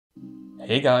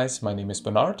Hey guys, my name is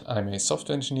Bernhard. I'm a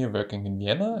software engineer working in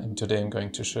Vienna, and today I'm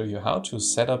going to show you how to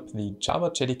set up the Java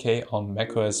JDK on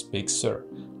macOS Big Sur.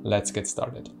 Let's get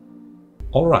started.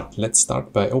 Alright, let's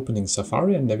start by opening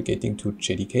Safari and navigating to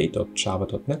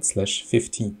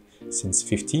jdk.java.net/15, since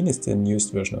 15 is the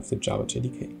newest version of the Java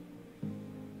JDK.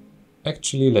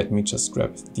 Actually, let me just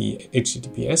grab the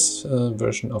HTTPS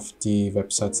version of the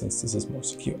website, since this is more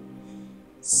secure.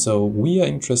 So we are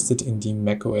interested in the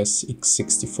macOS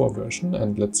x64 version,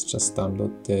 and let's just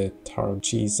download the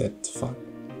tar.gz file.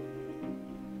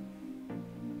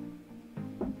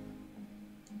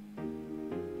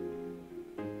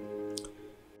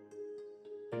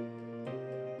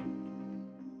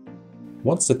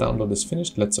 Once the download is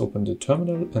finished, let's open the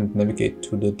terminal and navigate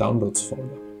to the downloads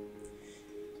folder.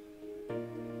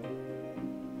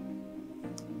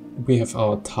 We have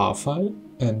our tar file,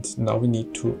 and now we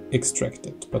need to extract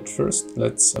it. But first,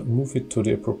 let's move it to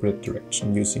the appropriate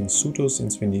direction using sudo,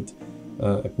 since we need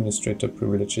administrator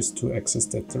privileges to access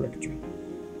that directory.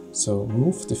 So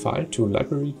move the file to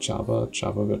library Java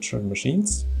virtual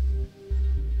machines,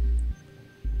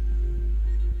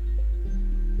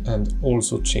 and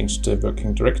also change the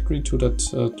working directory to that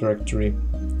directory.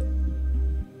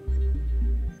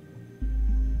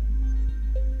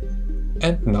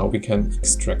 And now we can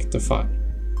extract the file.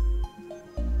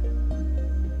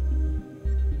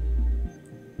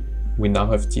 We now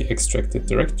have the extracted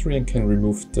directory and can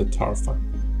remove the tar file.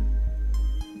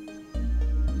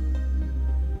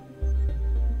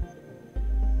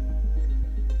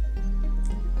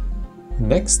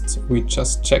 Next, we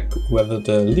just check whether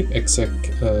the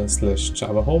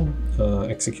libexec/java home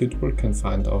executable can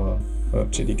find our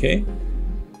JDK.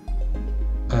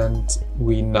 And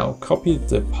we now copy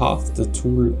the path the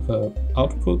tool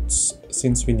outputs,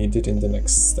 since we need it in the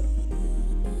next step.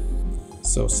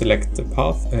 So select the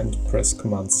path and press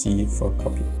Command C for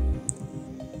copy.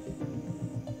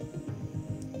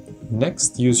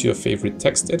 Next, use your favorite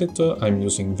text editor, I'm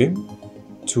using Vim,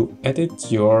 to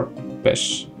edit your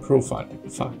bash profile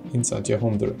file inside your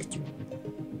home directory.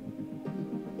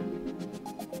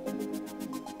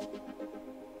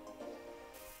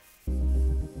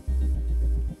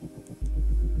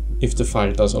 If the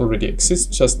file does already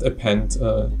exist, just append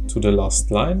to the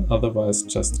last line, otherwise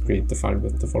just create the file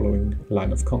with the following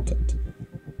line of content.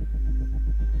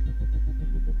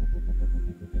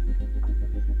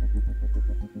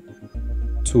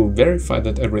 To verify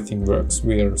that everything works,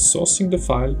 we are sourcing the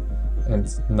file, and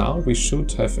now we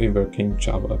should have a working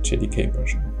Java JDK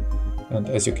version. And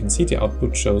as you can see, the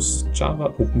output shows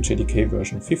Java OpenJDK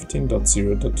version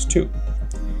 15.0.2.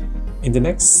 In the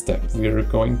next step, we are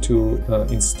going to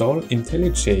install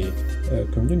IntelliJ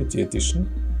Community Edition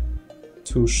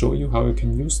to show you how you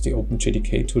can use the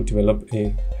OpenJDK to develop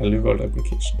a Hello World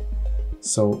application.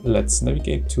 So let's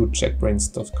navigate to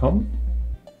jetbrains.com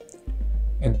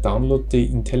and download the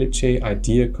IntelliJ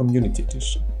IDEA Community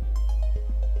Edition.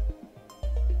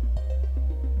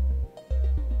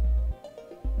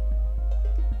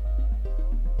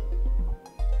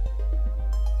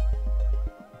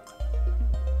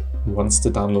 Once the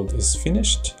download is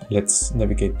finished, let's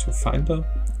navigate to Finder,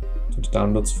 to the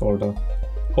Downloads folder,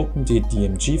 open the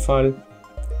DMG file,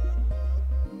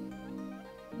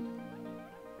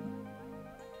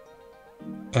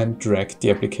 and drag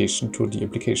the application to the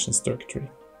Applications directory.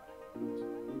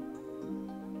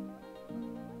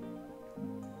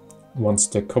 Once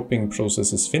the copying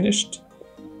process is finished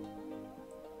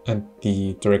and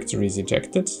the directory is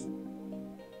ejected,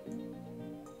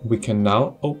 we can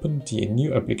now open the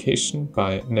new application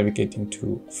by navigating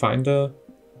to Finder,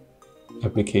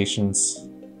 Applications,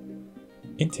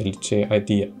 IntelliJ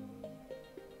IDEA.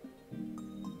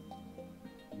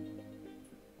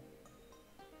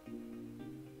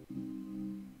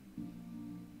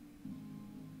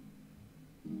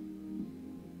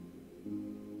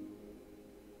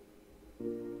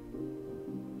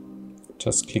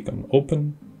 Just click on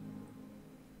Open.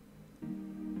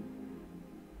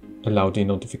 Allow the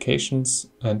notifications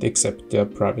and accept their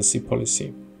privacy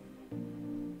policy.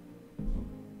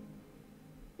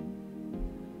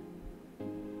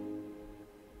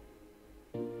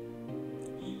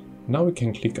 Now we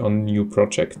can click on New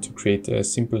Project to create a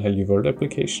simple Hello World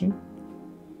application.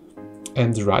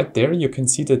 And right there you can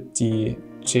see that the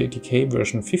JDK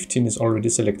version 15 is already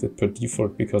selected per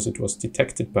default because it was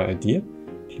detected by IDEA.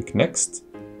 Click Next.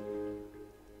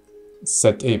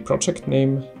 Set a project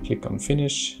name, click on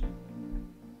Finish.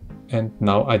 And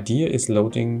now IDEA is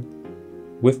loading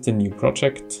with the new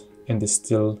project and is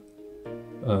still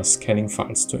scanning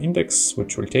files to index,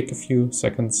 which will take a few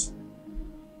seconds.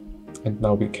 And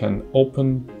now we can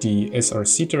open the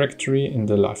src directory in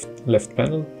the left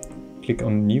panel click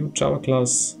on New Java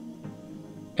class,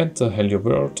 enter hello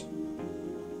world,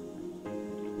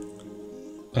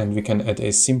 and we can add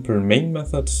a simple main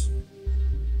method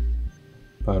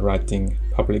by writing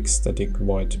public static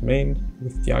void main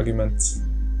with the arguments.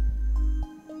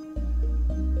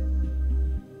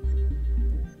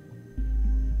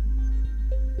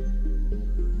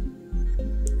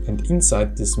 And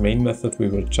inside this main method we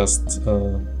will just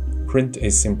print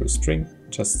a simple string,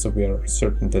 just so we are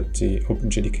certain that the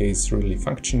OpenJDK is really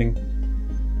functioning.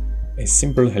 A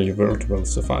simple hello world will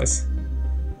suffice.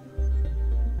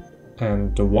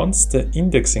 And once the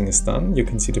indexing is done, you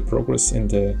can see the progress in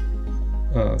the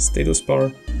status bar.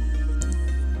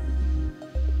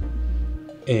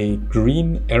 A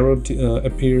green arrow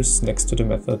appears next to the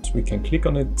method. We can click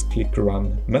on it, click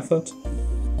Run Method,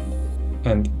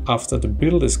 and after the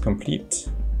build is complete,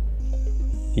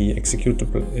 the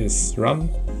executable is run,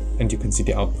 and you can see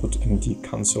the output in the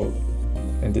console.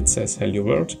 And it says hello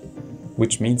world,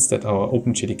 which means that our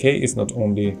OpenJDK is not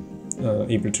only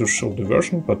able to show the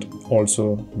version, but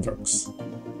also works.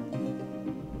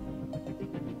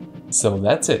 So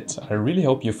that's it. I really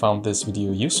hope you found this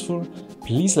video useful.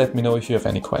 Please let me know if you have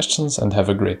any questions, and have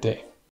a great day.